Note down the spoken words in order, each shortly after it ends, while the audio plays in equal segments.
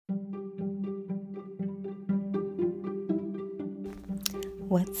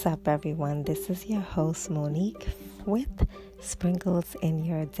What's up, everyone? This is your host, Monique, with Sprinkles in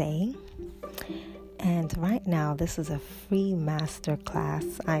Your Day. And right now, this is a free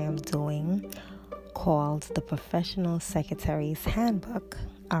masterclass I am doing called The Professional Secretary's Handbook.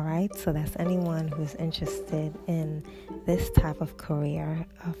 All right, so that's anyone who's interested in this type of career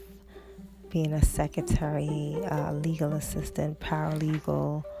of being a secretary, legal assistant,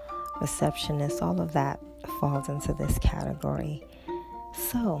 paralegal, receptionist, all of that falls into this category.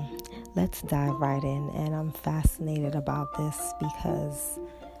 So let's dive right in, and I'm fascinated about this because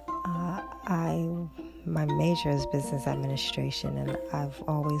my major is business administration, and I've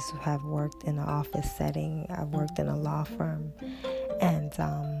always have worked in an office setting. I've worked in a law firm, and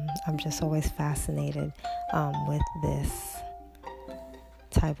I'm just always fascinated with this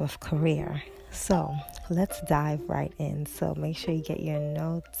type of career. So let's dive right in. So make sure you get your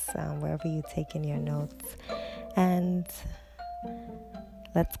notes wherever you're taking your notes, and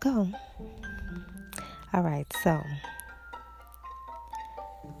let's go. All right, so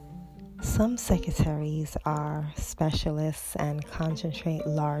some secretaries are specialists and concentrate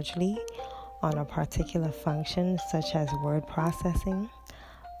largely on a particular function, such as word processing.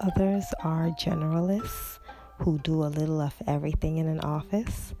 Others are generalists who do a little of everything in an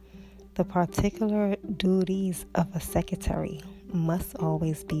office. The particular duties of a secretary must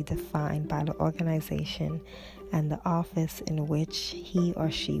always be defined by the organization and the office in which he or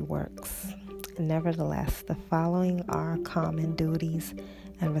she works. Nevertheless, the following are common duties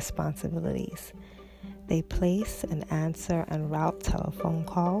and responsibilities. They place and answer and route telephone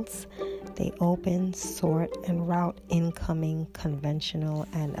calls. They open, sort, and route incoming conventional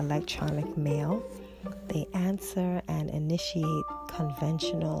and electronic mail. They answer and initiate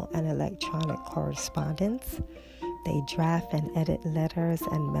conventional and electronic correspondence. They draft and edit letters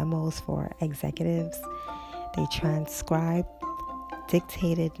and memos for executives. They transcribe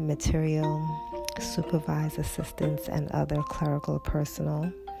dictated material, supervise assistants and other clerical personnel,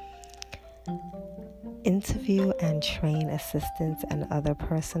 interview and train assistants and other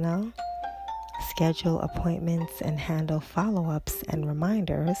personnel, schedule appointments and handle follow-ups and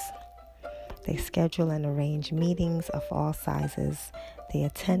reminders. They schedule and arrange meetings of all sizes. They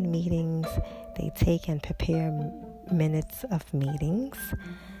attend meetings. They take and prepare minutes of meetings.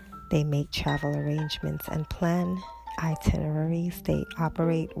 They make travel arrangements and plan itineraries. They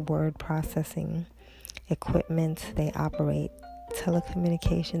operate word processing equipment. They operate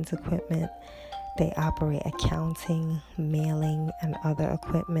telecommunications equipment. They operate accounting, mailing, and other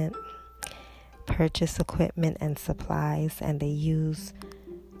equipment, purchase equipment and supplies, and they use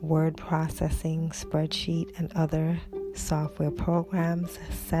word processing, spreadsheet, and other software programs,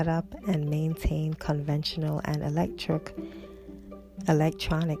 set up and maintain conventional and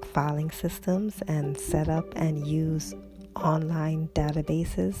electronic filing systems, and set up and use online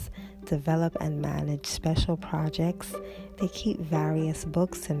databases, develop and manage special projects. They keep various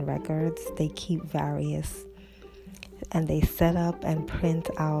books and records. They set up and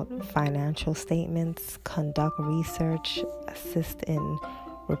print out financial statements, conduct research, assist in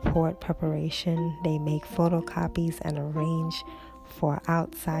report preparation. They make photocopies and arrange for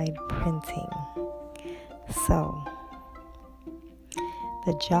outside printing. So,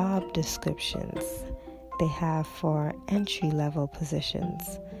 the job descriptions they have for entry-level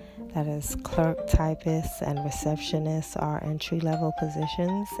positions, that is, clerk, typists, and receptionists are entry-level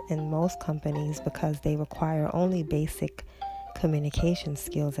positions in most companies because they require only basic communication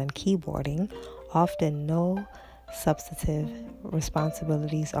skills and keyboarding. Often no substantive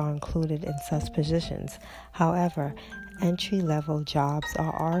responsibilities are included in such positions. However, entry-level jobs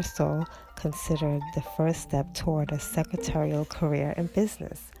are also considered the first step toward a secretarial career in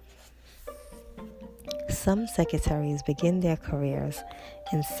business. Some secretaries begin their careers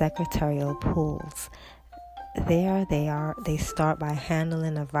in secretarial pools. There they start by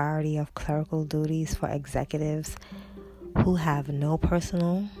handling a variety of clerical duties for executives who have no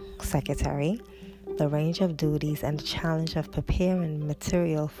personal secretary. The range of duties and the challenge of preparing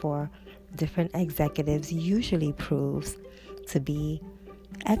material for different executives usually proves to be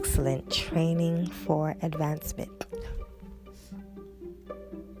excellent training for advancement.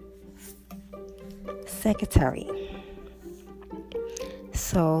 Secretary.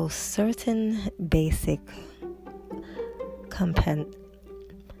 So certain basic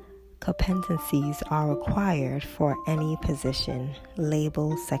competencies are required for any position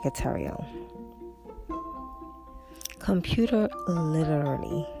labeled secretarial. Computer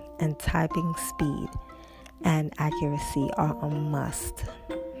literacy and typing speed and accuracy are a must,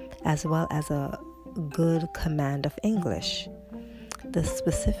 as well as a good command of English. The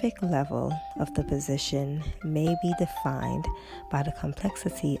specific level of the position may be defined by the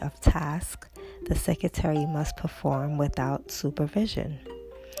complexity of tasks the secretary must perform without supervision.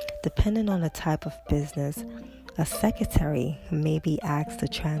 Depending on the type of business, a secretary may be asked to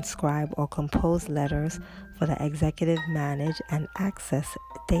transcribe or compose letters for the executive, manage and access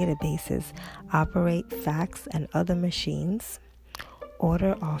databases, operate fax and other machines,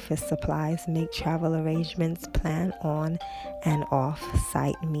 order office supplies, make travel arrangements, plan on and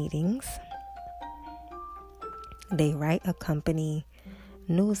off-site meetings. They write a company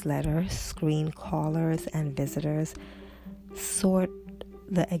newsletter, screen callers and visitors, sort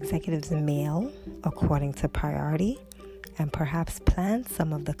the executive's mail according to priority, and perhaps plan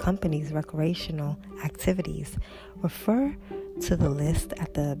some of the company's recreational activities. Refer to the list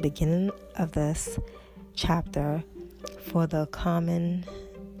at the beginning of this chapter for the common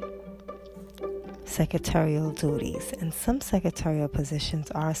secretarial duties. And some secretarial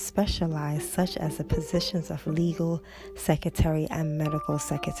positions are specialized, such as the positions of legal secretary and medical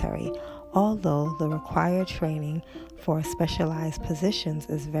secretary. Although the required training for specialized positions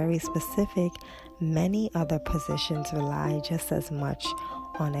is very specific, many other positions rely just as much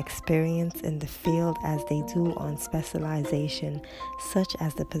on experience in the field as they do on specialization, such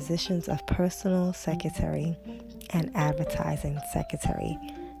as the positions of personal secretary and advertising secretary.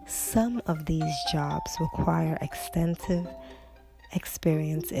 Some of these jobs require extensive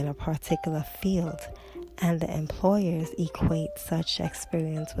experience in a particular field, and the employers equate such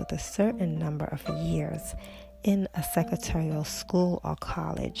experience with a certain number of years in a secretarial school or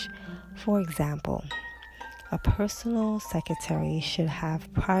college. For example, a personal secretary should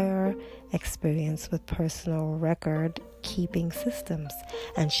have prior experience with personal record keeping systems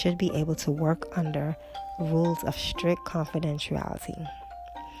and should be able to work under rules of strict confidentiality.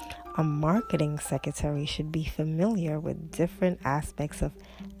 A marketing secretary should be familiar with different aspects of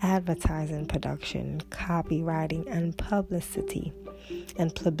advertising production, copywriting, and publicity.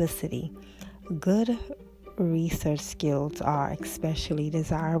 Good research skills are especially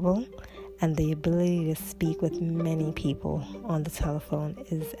desirable, and the ability to speak with many people on the telephone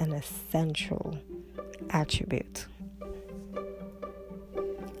is an essential attribute.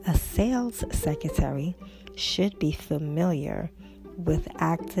 A sales secretary should be familiar with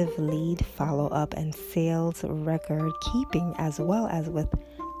active lead follow-up and sales record keeping, as well as with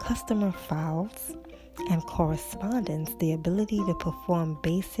customer files and correspondence. The ability to perform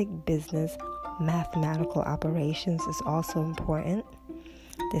basic business mathematical operations is also important.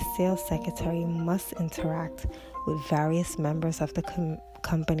 The sales secretary must interact with various members of the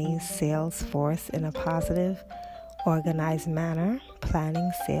company's sales force in a positive, organized manner,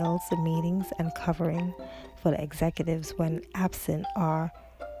 planning sales meetings and covering for the executives when absent are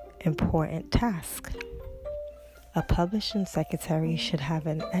important tasks. A publishing secretary should have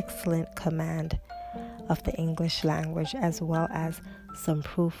an excellent command of the English language, as well as some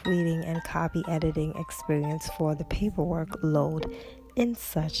proofreading and copy editing experience, for the paperwork load in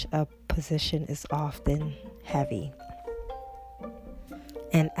such a position is often heavy.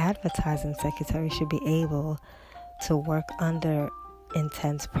 An advertising secretary should be able to work under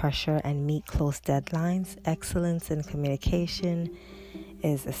intense pressure and meet close deadlines. Excellence in communication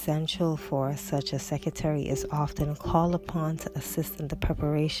is essential, for such a secretary is often called upon to assist in the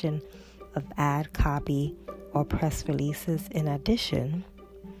preparation of ad copy or press releases. In addition,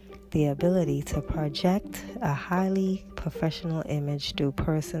 the ability to project a highly professional image through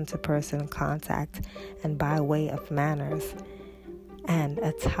person-to-person contact and by way of manners and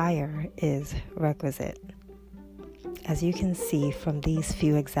attire is requisite. As you can see from these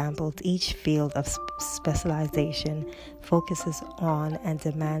few examples, each field of specialization focuses on and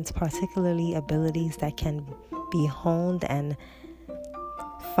demands particularly abilities that can be honed and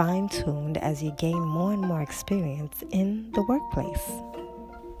fine-tuned as you gain more and more experience in the workplace.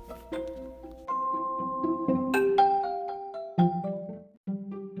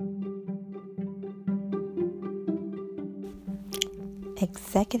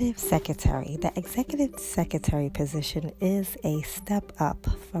 Executive Secretary. The Executive Secretary position is a step up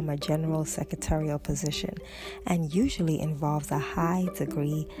from a general secretarial position and usually involves a high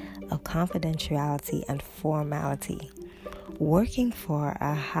degree of confidentiality and formality. Working for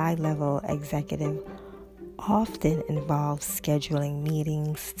a high-level executive often involves scheduling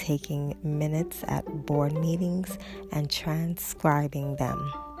meetings, taking minutes at board meetings, and transcribing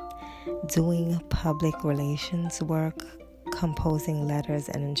them, doing public relations work, composing letters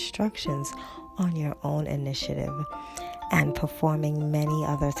and instructions on your own initiative, and performing many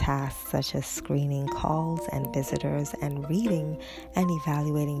other tasks such as screening calls and visitors and reading and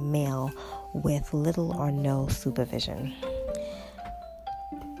evaluating mail with little or no supervision.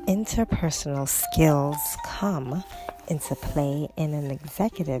 Interpersonal skills come into play in an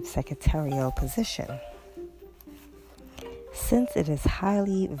executive secretarial position. Since it is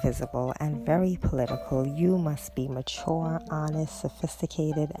highly visible and very political, you must be mature, honest,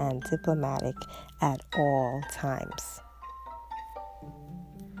 sophisticated, and diplomatic at all times.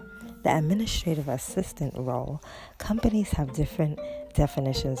 The administrative assistant role. Companies have different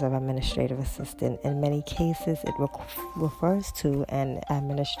definitions of administrative assistant. In many cases, it refers to an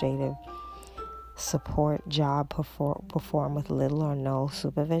administrative support job performed with little or no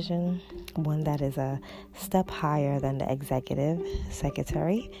supervision, one that is a step higher than the executive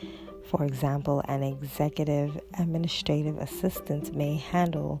secretary. For example, an executive administrative assistant may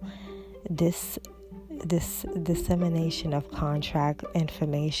handle this dissemination of contract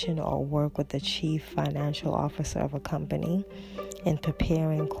information or work with the chief financial officer of a company in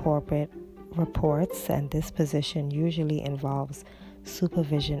preparing corporate reports, and this position usually involves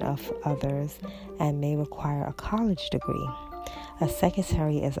supervision of others and may require a college degree. A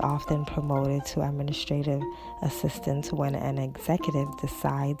secretary is often promoted to administrative assistant when an executive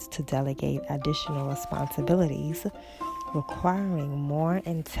decides to delegate additional responsibilities requiring more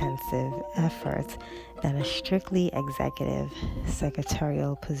intensive effort than a strictly executive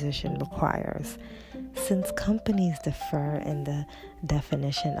secretarial position requires. Since companies differ in the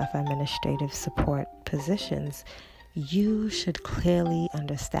definition of administrative support positions, you should clearly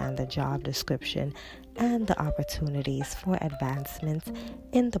understand the job description and the opportunities for advancement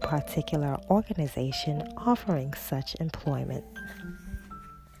in the particular organization offering such employment.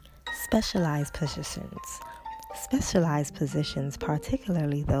 Specialized positions. Specialized positions,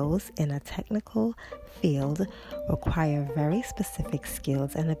 particularly those in a technical field, require very specific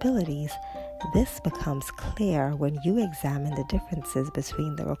skills and abilities. This becomes clear when you examine the differences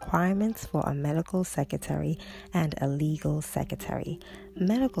between the requirements for a medical secretary and a legal secretary.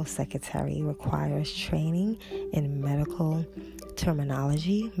 Medical secretary requires training in medical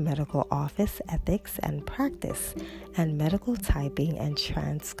terminology, medical office ethics and practice, and medical typing and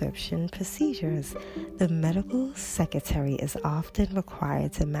transcription procedures. The medical secretary is often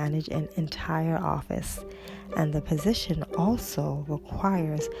required to manage an entire office, and the position also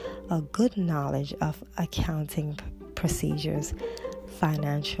requires a good knowledge of accounting procedures,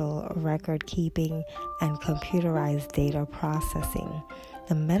 financial record keeping, and computerized data processing.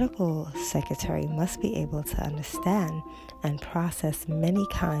 The medical secretary must be able to understand and process many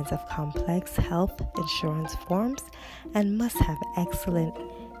kinds of complex health insurance forms and must have excellent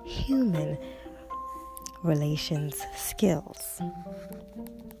human relations skills.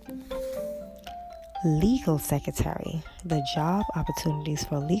 Legal secretary. The job opportunities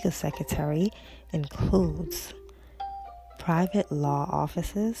for legal secretary includes private law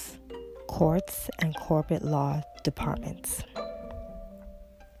offices, courts, and corporate law departments.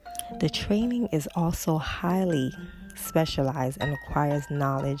 The training is also highly specialized and requires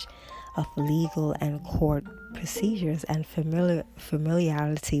knowledge of legal and court procedures and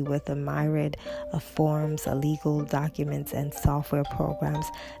familiarity with a myriad of forms, legal documents, and software programs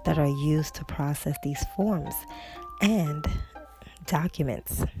that are used to process these forms and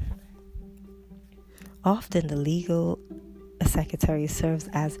documents. Often the legal secretary serves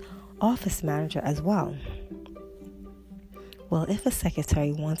as office manager as well. Well, if a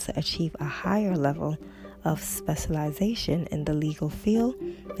secretary wants to achieve a higher level of specialization in the legal field,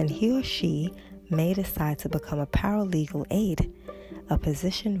 then he or she may decide to become a paralegal aide, a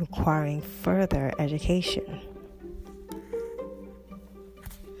position requiring further education.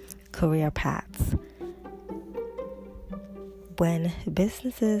 Career paths. When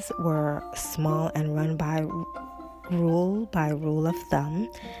businesses were small and run by rule of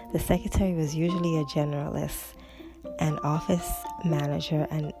thumb, the secretary was usually a generalist, an office manager,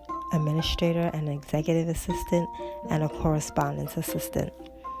 an administrator, an executive assistant, and a correspondence assistant.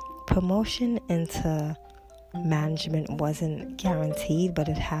 Promotion into management wasn't guaranteed, but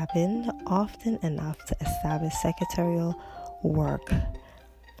it happened often enough to establish secretarial work.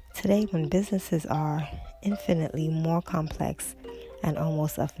 Today, when businesses are infinitely more complex and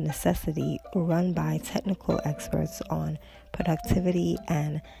almost of necessity run by technical experts on productivity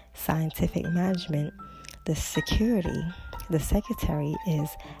and scientific management, the secretary is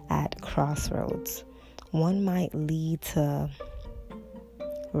at crossroads. One might lead to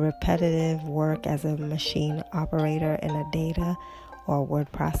repetitive work as a machine operator in a data or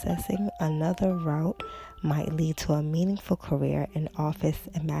word processing. Another route might lead to a meaningful career in office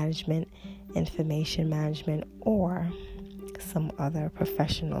management, information management, or some other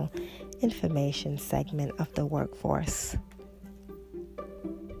professional information segment of the workforce.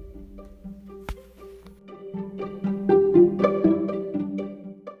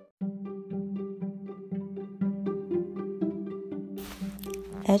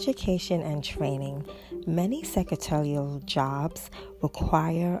 Education and training. Many secretarial jobs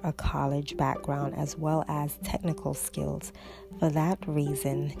require a college background as well as technical skills. For that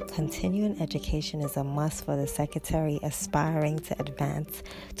reason, continuing education is a must for the secretary aspiring to advance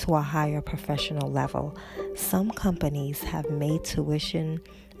to a higher professional level. Some companies have made tuition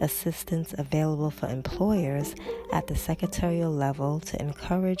assistance available for employers at the secretarial level to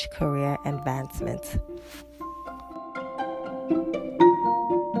encourage career advancement.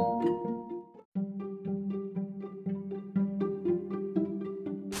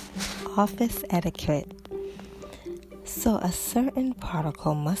 Office etiquette. So a certain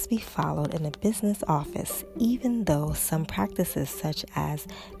protocol must be followed in a business office, even though some practices such as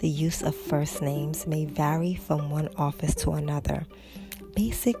the use of first names may vary from one office to another.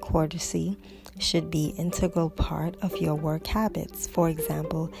 Basic courtesy should be an integral part of your work habits. For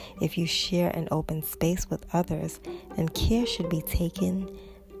example, if you share an open space with others, then care should be taken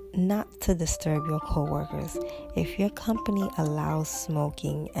not to disturb your coworkers. If your company allows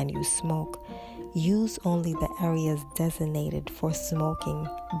smoking and you smoke, use only the areas designated for smoking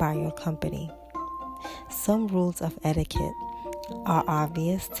by your company. Some rules of etiquette are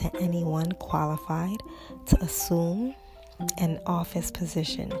obvious to anyone qualified to assume an office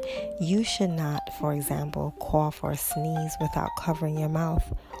position. You should not, for example, cough or sneeze without covering your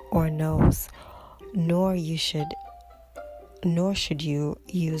mouth or nose, nor should you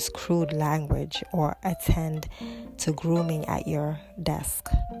use crude language or attend to grooming at your desk.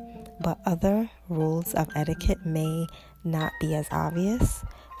 But other rules of etiquette may not be as obvious.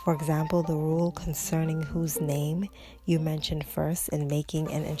 For example, the rule concerning whose name you mention first in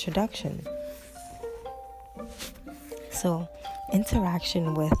making an introduction. So,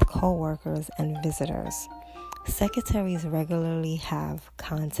 interaction with coworkers and visitors. Secretaries regularly have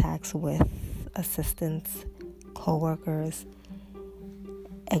contacts with assistants, coworkers,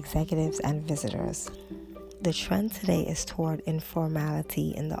 executives, and visitors. The trend today is toward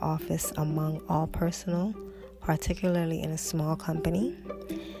informality in the office among all personnel, particularly in a small company.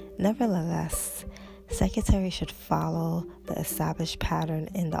 Nevertheless, secretaries should follow the established pattern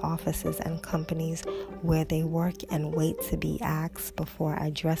in the offices and companies where they work and wait to be asked before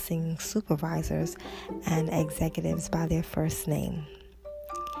addressing supervisors and executives by their first name.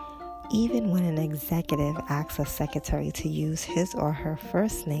 Even when an executive asks a secretary to use his or her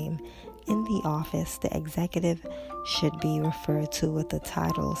first name in the office, the executive should be referred to with a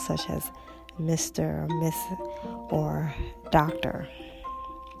title such as Mr., Miss, or Doctor.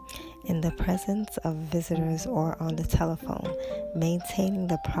 In the presence of visitors or on the telephone, maintaining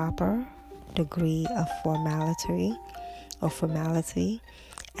the proper degree of formality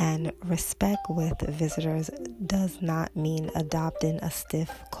and respect with visitors does not mean adopting a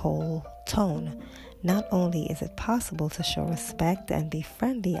stiff, cold tone. Not only is it possible to show respect and be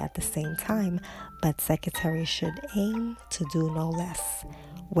friendly at the same time, but secretaries should aim to do no less.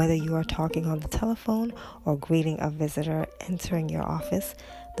 Whether you are talking on the telephone or greeting a visitor entering your office,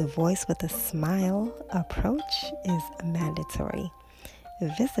 the voice with a smile approach is mandatory.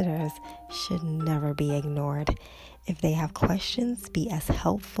 Visitors should never be ignored. If they have questions, be as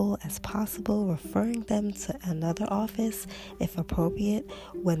helpful as possible, referring them to another office if appropriate.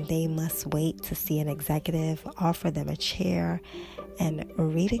 When they must wait to see an executive, offer them a chair and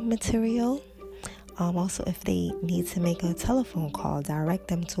reading material. Also, if they need to make a telephone call, direct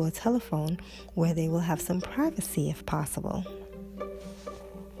them to a telephone where they will have some privacy if possible.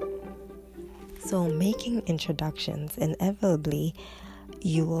 So, making introductions, inevitably,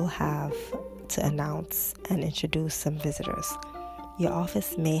 you will have to announce and introduce some visitors. Your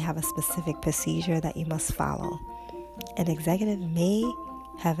office may have a specific procedure that you must follow. An executive may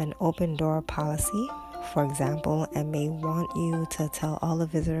have an open door policy, for example, and may want you to tell all the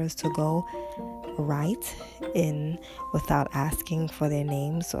visitors to go right in without asking for their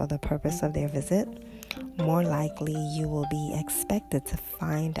names or the purpose of their visit. More likely, you will be expected to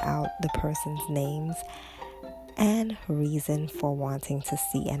find out the person's names and reason for wanting to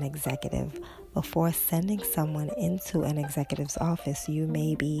see an executive. Before sending someone into an executive's office, you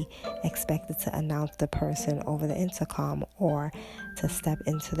may be expected to announce the person over the intercom or to step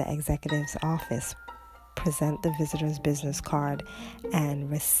into the executive's office, present the visitor's business card,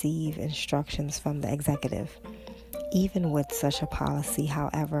 and receive instructions from the executive. Even with such a policy,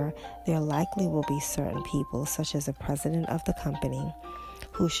 however, there likely will be certain people, such as the president of the company,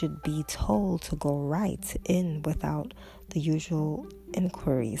 who should be told to go right in without the usual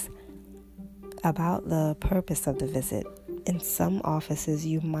inquiries about the purpose of the visit. In some offices,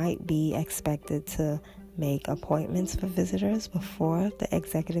 you might be expected to make appointments for visitors before the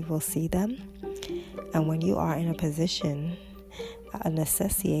executive will see them. And when you are in a position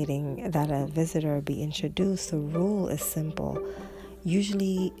necessitating that a visitor be introduced, the rule is simple.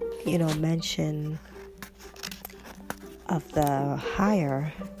 Usually, mention of the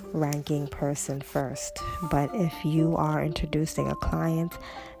higher ranking person first. But if you are introducing a client,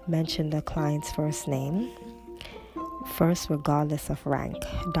 mention the client's first name first, regardless of rank.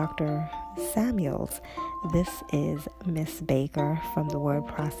 Dr. Samuels, this is Miss Baker from the word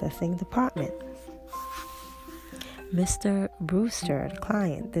processing department. Mr. Brewster,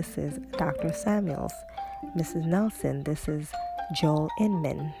 client, this is Dr. Samuels. Mrs. Nelson, this is Joel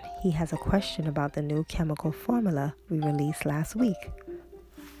Inman. He has a question about the new chemical formula we released last week.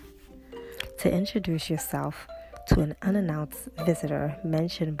 To introduce yourself to an unannounced visitor,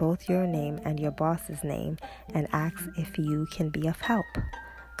 mention both your name and your boss's name and ask if you can be of help.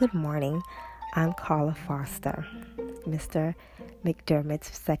 Good morning. I'm Carla Foster, Mr.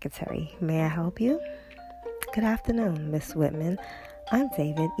 McDermott's secretary. May I help you? Good afternoon, Miss Whitman. I'm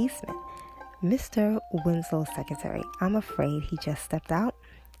David Eastman, Mr. Winslow's secretary. I'm afraid he just stepped out,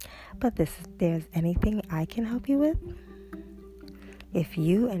 but if there's anything I can help you with? If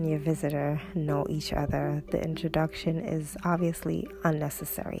you and your visitor know each other, the introduction is obviously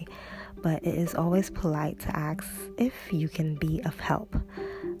unnecessary, but it is always polite to ask if you can be of help.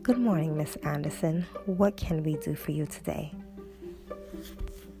 Good morning, Miss Anderson. What can we do for you today?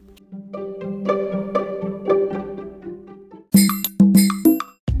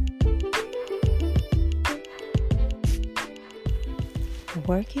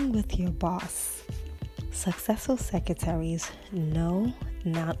 Working with your boss. Successful secretaries know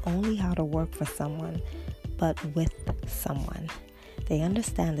not only how to work for someone, but with someone. They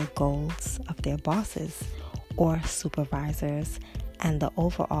understand the goals of their bosses or supervisors and the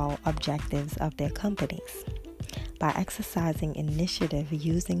overall objectives of their companies. By exercising initiative,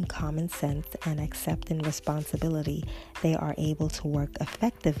 using common sense, and accepting responsibility, they are able to work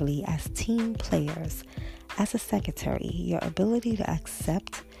effectively as team players. As a secretary, your ability to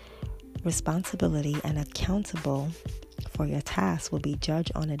accept responsibility and accountable for your tasks will be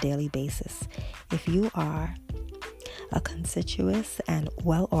judged on a daily basis. If you are a conspicuous and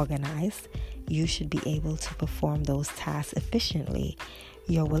well organized, you should be able to perform those tasks efficiently.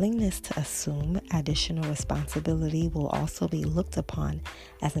 Your willingness to assume additional responsibility will also be looked upon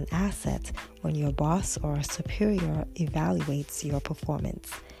as an asset when your boss or superior evaluates your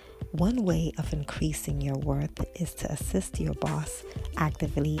performance. One way of increasing your worth is to assist your boss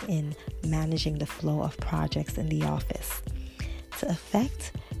actively in managing the flow of projects in the office. To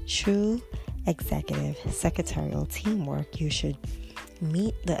effect true executive secretarial teamwork, you should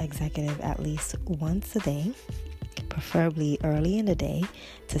meet the executive at least once a day, preferably early in the day,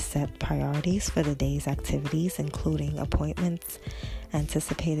 to set priorities for the day's activities, including appointments,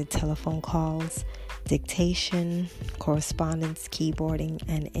 anticipated telephone calls, dictation, correspondence, keyboarding,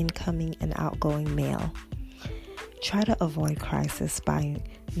 and incoming and outgoing mail. Try to avoid crisis by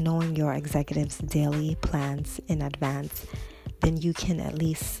knowing your executive's daily plans in advance. Then you can at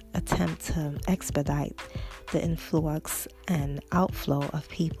least attempt to expedite the influx and outflow of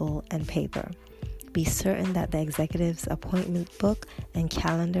people and paper. Be certain that the executive's appointment book and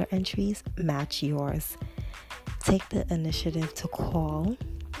calendar entries match yours. Take the initiative to call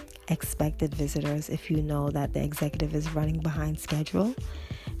expected visitors if you know that the executive is running behind schedule.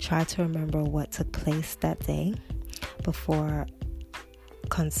 Try to remember what took place that day before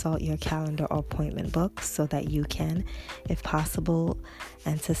consult your calendar or appointment book so that you can, if possible,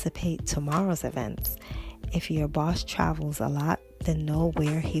 anticipate tomorrow's events. If your boss travels a lot, then know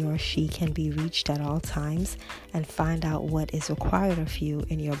where he or she can be reached at all times and find out what is required of you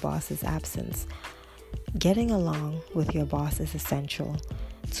in your boss's absence. Getting along with your boss is essential.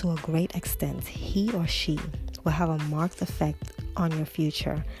 To a great extent, he or she will have a marked effect on your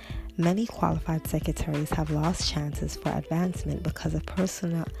future. Many qualified secretaries have lost chances for advancement because of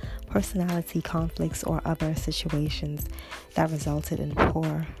personality conflicts or other situations that resulted in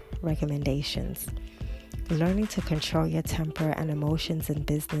poor recommendations. Learning to control your temper and emotions in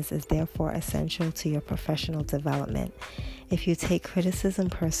business is therefore essential to your professional development. If you take criticism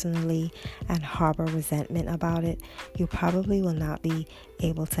personally and harbor resentment about it, you probably will not be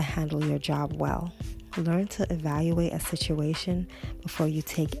able to handle your job well. Learn to evaluate a situation before you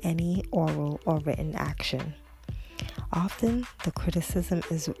take any oral or written action. Often, the criticism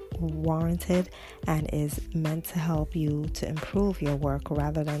is warranted and is meant to help you to improve your work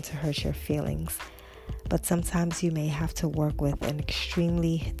rather than to hurt your feelings. But sometimes you may have to work with an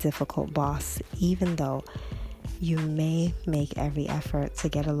extremely difficult boss, even though you may make every effort to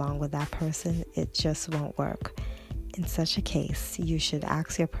get along with that person, it just won't work. In such a case, you should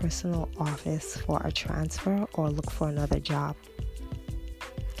ask your personal office for a transfer or look for another job.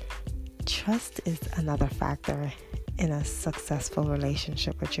 Trust is another factor in a successful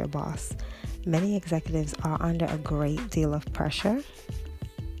relationship with your boss. Many executives are under a great deal of pressure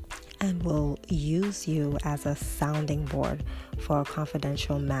and will use you as a sounding board for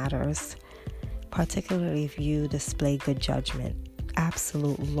confidential matters, particularly if you display good judgment.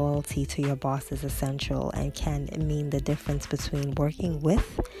 Absolute loyalty to your boss is essential and can mean the difference between working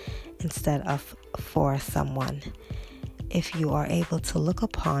with instead of for someone. If you are able to look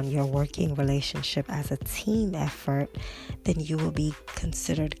upon your working relationship as a team effort, then you will be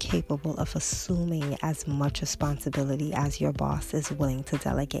considered capable of assuming as much responsibility as your boss is willing to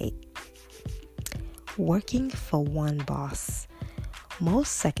delegate. Working for one boss.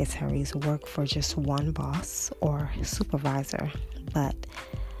 Most secretaries work for just one boss or supervisor, but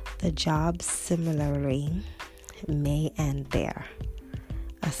the job similarly may end there.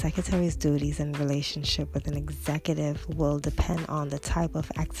 A secretary's duties and relationship with an executive will depend on the type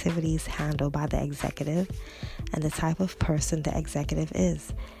of activities handled by the executive and the type of person the executive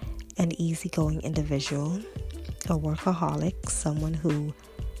is. An easygoing individual, a workaholic, someone who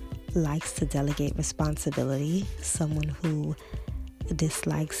likes to delegate responsibility, someone who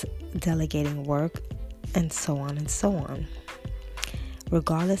dislikes delegating work, and so on and so on.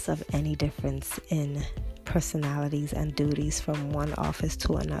 Regardless of any difference in personalities and duties from one office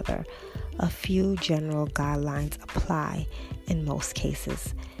to another, a few general guidelines apply in most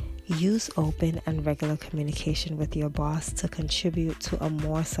cases. Use open and regular communication with your boss to contribute to a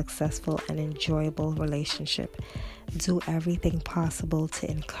more successful and enjoyable relationship. Do everything possible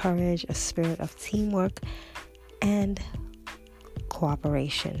to encourage a spirit of teamwork and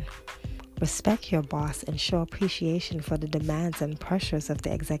cooperation. Respect your boss and show appreciation for the demands and pressures of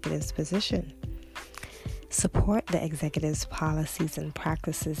the executive's position. Support the executive's policies and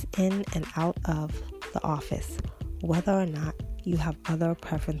practices in and out of the office, whether or not you have other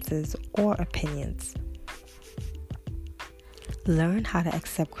preferences or opinions. Learn how to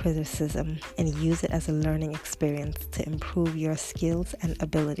accept criticism and use it as a learning experience to improve your skills and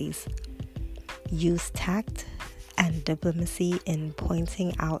abilities. Use tact and diplomacy in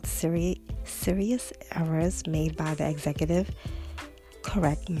pointing out serious errors made by the executive.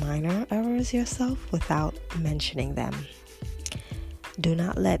 Correct minor errors yourself without mentioning them. Do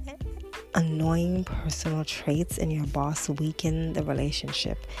not let annoying personal traits in your boss weaken the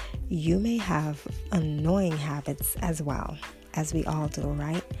relationship. You may have annoying habits as well, as we all do,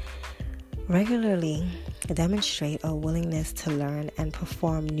 right? Regularly demonstrate a willingness to learn and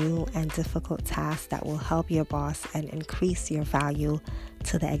perform new and difficult tasks that will help your boss and increase your value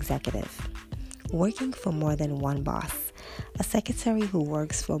to the executive. Working for more than one boss. A secretary who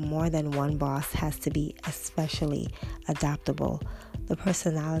works for more than one boss has to be especially adaptable. The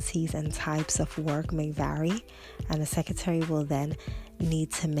personalities and types of work may vary, and the secretary will then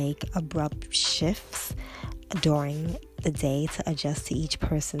need to make abrupt shifts during the day to adjust to each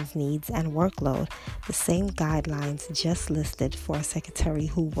person's needs and workload. The same guidelines just listed for a secretary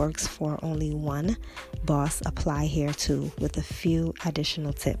who works for only one boss apply here too, with a few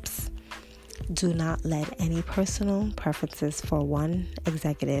additional tips. Do not let any personal preferences for one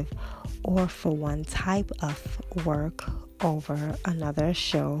executive or for one type of work over another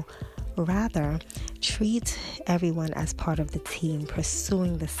show. Rather, treat everyone as part of the team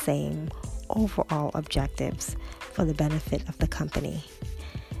pursuing the same overall objectives for the benefit of the company.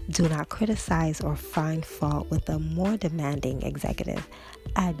 Do not criticize or find fault with a more demanding executive.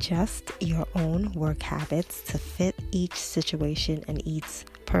 Adjust your own work habits to fit each situation and each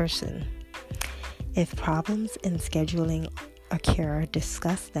person. If problems in scheduling occur,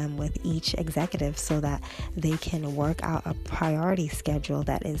 discuss them with each executive so that they can work out a priority schedule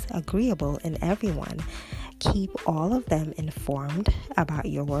that is agreeable in everyone. Keep all of them informed about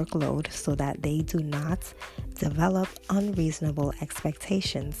your workload so that they do not develop unreasonable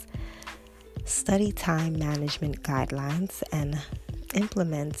expectations. Study time management guidelines and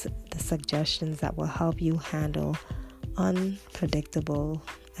implement the suggestions that will help you handle unpredictable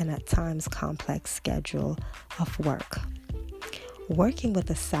and at times complex schedule of work. Working with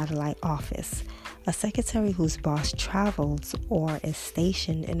a satellite office. A secretary whose boss travels or is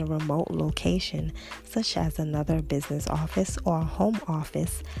stationed in a remote location, such as another business office or home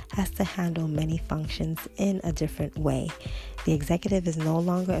office, has to handle many functions in a different way. The executive is no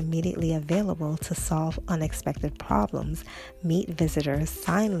longer immediately available to solve unexpected problems, meet visitors,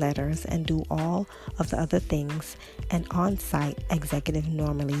 sign letters, and do all of the other things an on-site executive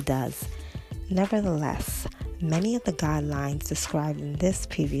normally does. Nevertheless, many of the guidelines described in this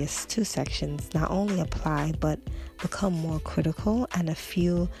previous two sections not only apply but become more critical, and a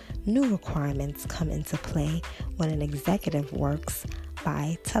few new requirements come into play when an executive works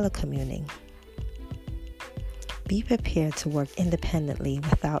by telecommuting. Be prepared to work independently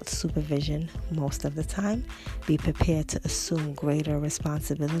without supervision most of the time. Be prepared to assume greater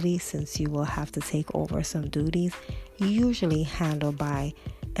responsibility since you will have to take over some duties usually handled by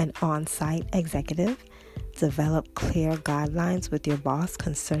an on-site executive. Develop clear guidelines with your boss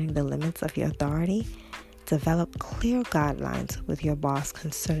concerning the limits of your authority. Develop clear guidelines with your boss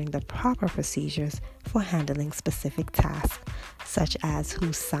concerning the proper procedures for handling specific tasks, such as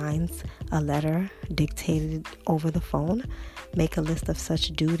who signs a letter dictated over the phone. Make a list of such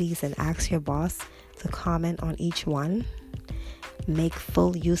duties and ask your boss to comment on each one. Make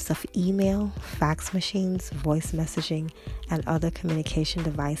full use of email, fax machines, voice messaging, and other communication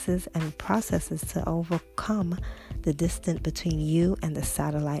devices and processes to overcome the distance between you and the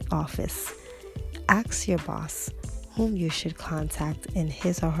satellite office. Ask your boss whom you should contact in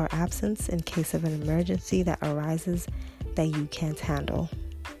his or her absence in case of an emergency that arises that you can't handle.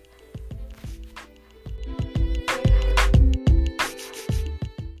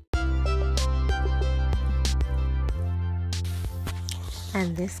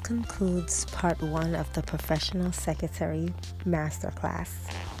 And this concludes part 1 of the Professional Secretary Masterclass.